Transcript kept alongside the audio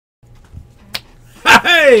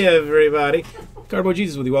Hey, everybody. Cardboard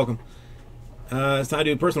Jesus with you. Welcome. It's time to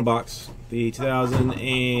do a personal box. The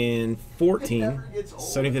 2014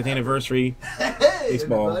 75th anniversary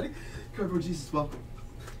baseball. Everybody. Cardboard Jesus, welcome.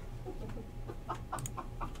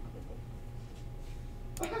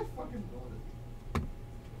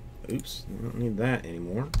 Oops, I don't need that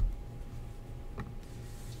anymore.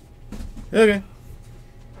 Okay.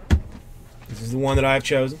 This is the one that I've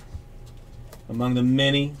chosen. Among the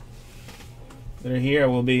many that are here, I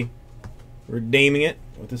will be redeeming it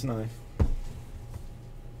with this knife.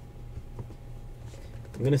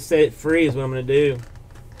 I'm going to set it free is what I'm going to do.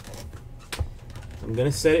 I'm going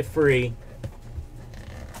to set it free.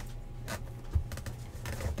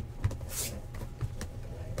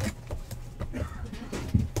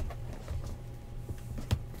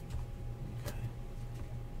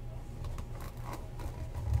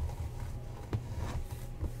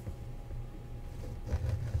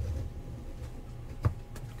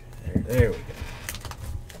 There we go.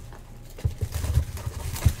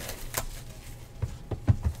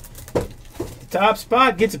 The top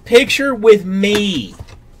spot gets a picture with me,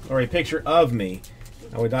 or a picture of me.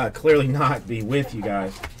 I would clearly not be with you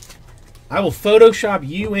guys. I will Photoshop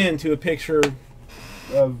you into a picture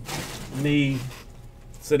of me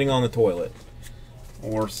sitting on the toilet,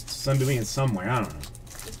 or somebody in somewhere. I don't know.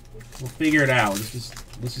 We'll figure it out.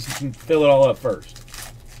 Let's just fill it all up first.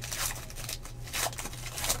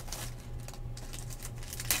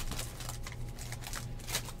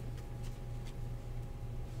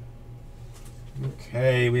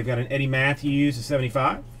 Okay, we've got an Eddie Matthews to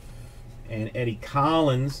 75, and Eddie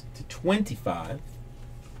Collins to 25,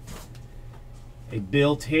 a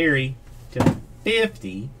Bill Terry to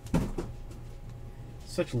 50.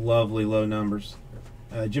 Such lovely low numbers.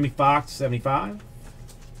 Jimmy Fox 75.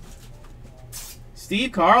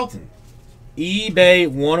 Steve Carlton, eBay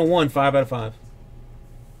 101, 5 out of 5.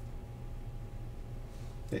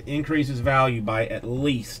 That increases value by at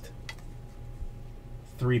least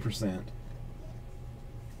 3%.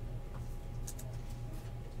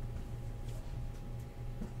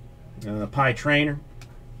 Pie Trainer,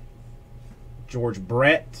 George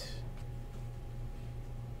Brett.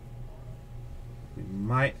 We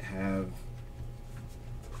might have,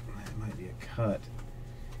 it might be a cut.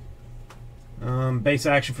 Base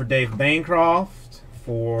action for Dave Bancroft,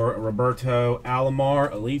 for Roberto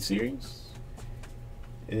Alomar Elite Series.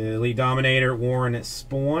 Elite Dominator Warren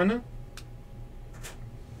Spahn.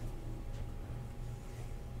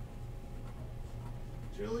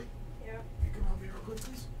 Julie? Yeah. You come over here real quick,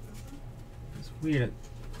 please. Weird. I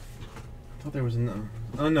thought there was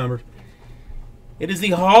unnumbered. It is the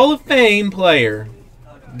Hall of Fame player,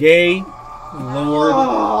 Gay Lord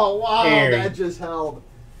Oh, wow, Perry. that just held.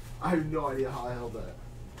 I have no idea how I held that.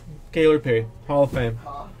 Gaylord Perry, Hall of Fame.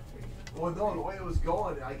 Well, no, the way it was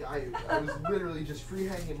going, I was literally just free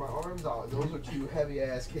hanging my arms out. Those are two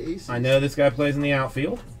heavy-ass cases. I know this guy plays in the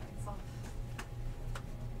outfield.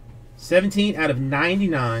 17 out of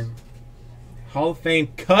 99. Hall of Fame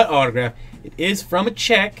cut autograph. It is from a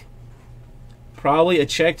check. Probably a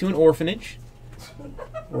check to an orphanage.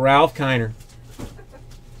 Ralph Kiner.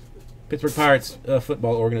 Pittsburgh Pirates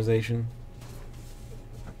football organization.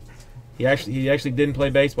 He actually didn't play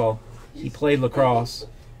baseball. He played lacrosse.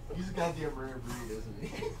 He's a goddamn rare breed, isn't he?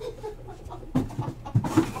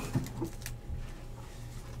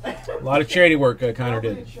 A lot of charity work Kiner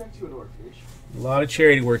did. A lot of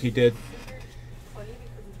charity work he did.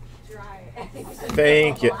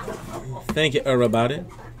 Thank you. Thank you, everybody.